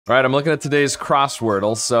All right, I'm looking at today's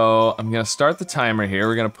Crosswordle, so I'm gonna start the timer here.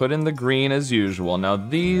 We're gonna put in the green as usual. Now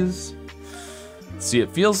these, see, it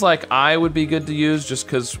feels like I would be good to use just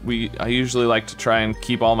because I usually like to try and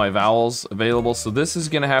keep all my vowels available. So this is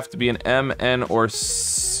gonna have to be an M, N, or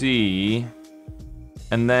C.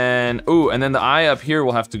 And then, ooh, and then the I up here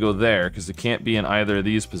will have to go there because it can't be in either of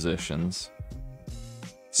these positions.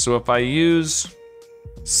 So if I use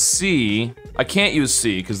C, I can't use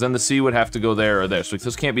C because then the C would have to go there or there. So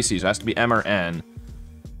this can't be C, so it has to be M or N.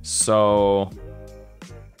 So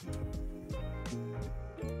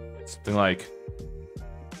something like,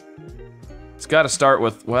 it's got to start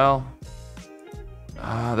with, well,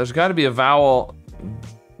 there's got to be a vowel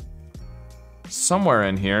somewhere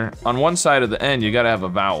in here. On one side of the N, you got to have a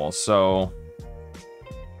vowel. So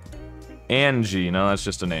Angie, no, that's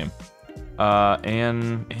just a name.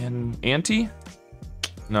 Auntie?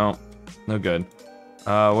 No, no good.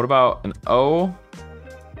 What about an O?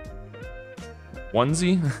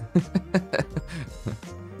 Onesie?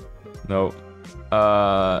 No.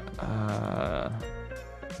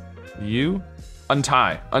 U?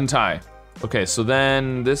 Untie, untie. Okay, so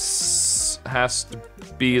then this has to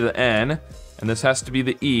be the N, and this has to be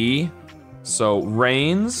the E. So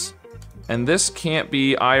reigns, and this can't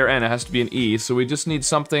be I or N, it has to be an E. So we just need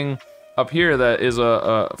something up here that is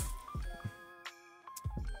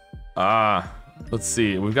let's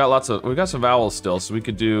see. We've got some vowels still, so we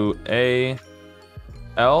could do A,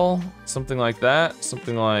 L, something like that.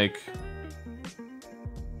 Something like,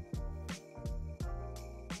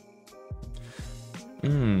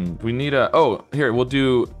 we need a, oh, here, we'll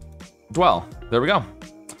do dwell. There we go.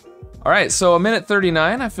 All right, so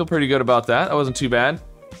 1:39. I feel pretty good about that. That wasn't too bad.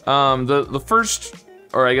 The first,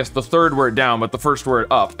 or I guess the third word down, but the first word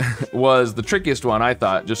up was the trickiest one, I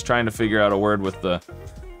thought, just trying to figure out a word with the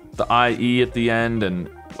IE at the end, and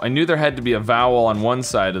I knew there had to be a vowel on one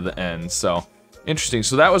side of the end, so interesting.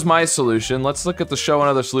 So that was my solution. Let's look at the show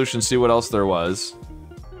another solution, see what else there was.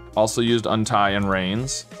 Also used untie and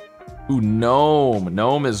reigns. Ooh, gnome.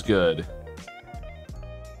 Gnome is good.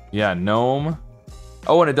 Yeah, gnome.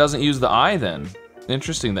 Oh, and it doesn't use the I then.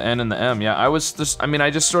 Interesting, the N and the M. Yeah, I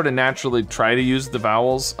just sort of naturally try to use the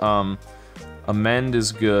vowels. Amend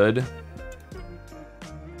is good.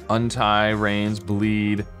 Untie, reigns,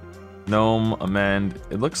 bleed. Gnome, amend.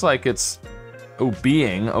 It looks like it's, oh,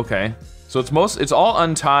 being, okay. So it's all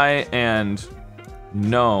untie and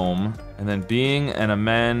gnome, and then being and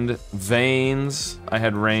amend. Veins, I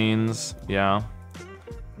had reigns, yeah.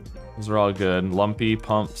 Those are all good. Lumpy,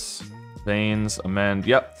 pumps, veins, amend,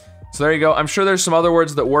 yep. So there you go. I'm sure there's some other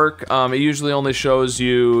words that work. It usually only shows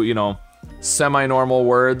you, know, semi-normal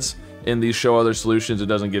words. In these show other solutions, it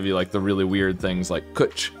doesn't give you like the really weird things like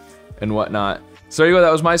kuch and whatnot. So there you go,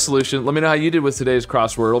 that was my solution. Let me know how you did with today's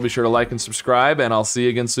Crosswordle. Be sure to like and subscribe, and I'll see you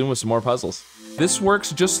again soon with some more puzzles. This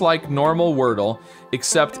works just like normal Wordle,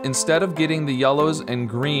 except instead of getting the yellows and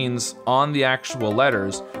greens on the actual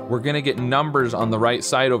letters, we're gonna get numbers on the right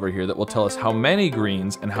side over here that will tell us how many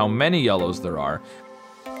greens and how many yellows there are.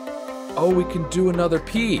 Oh, we can do another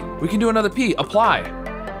P. We can do another P, apply.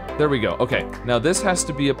 There we go, okay. Now this has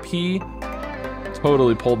to be a P.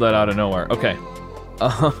 Totally pulled that out of nowhere, okay.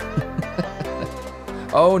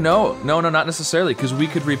 Oh, no, not necessarily, because we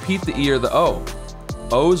could repeat the E or the O.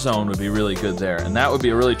 Ozone would be really good there, and that would be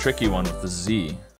a really tricky one with the Z.